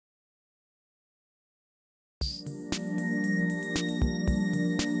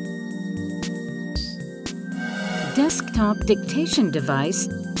Desktop dictation device,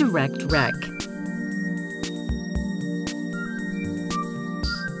 Direct Rec.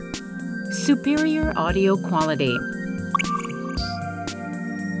 Superior audio quality.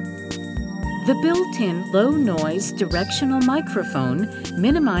 The built-in low-noise directional microphone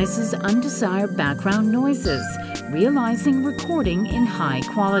minimizes undesired background noises, realizing recording in high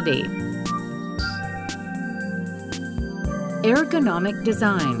quality. Ergonomic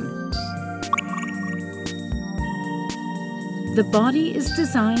design. The body is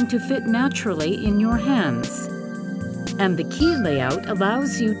designed to fit naturally in your hands, and the key layout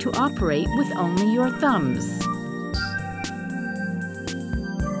allows you to operate with only your thumbs.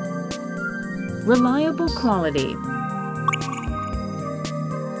 Reliable quality.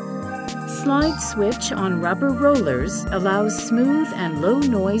 Slide switch on rubber rollers allows smooth and low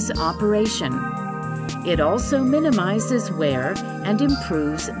noise operation. It also minimizes wear and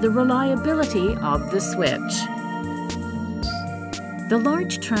improves the reliability of the switch. The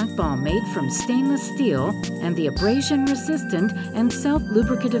large trackball made from stainless steel and the abrasion-resistant and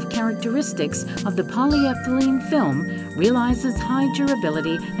self-lubricative characteristics of the polyethylene film realizes high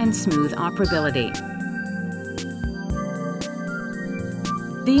durability and smooth operability.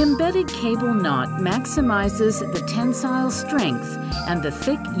 The embedded cable knot maximizes the tensile strength, and the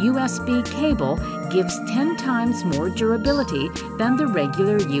thick USB cable gives 10 times more durability than the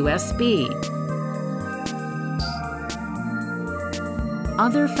regular USB.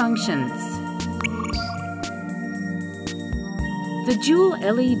 Other functions. The dual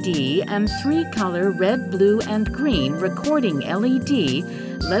LED and 3-color red, blue, and green recording LED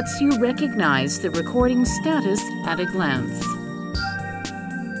lets you recognize the recording status at a glance.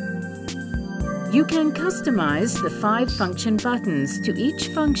 You can customize the 5 function buttons to each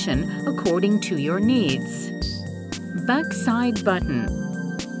function according to your needs. Backside button.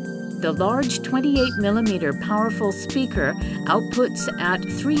 The large 28mm powerful speaker outputs at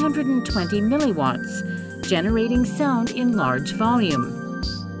 320 milliwatts, generating sound in large volume.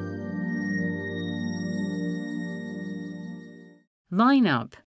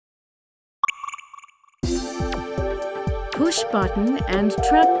 Lineup. Push button and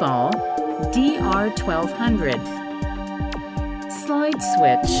trackball, DR1200. Slide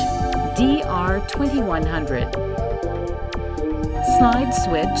switch, DR2100. Slide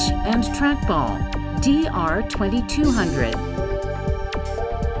switch and trackball, DR2200.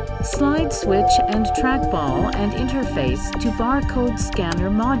 Slide switch and trackball and interface to barcode scanner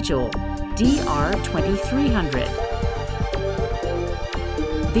module, DR2300.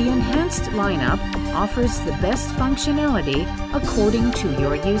 The enhanced lineup offers the best functionality according to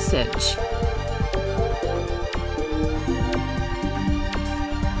your usage.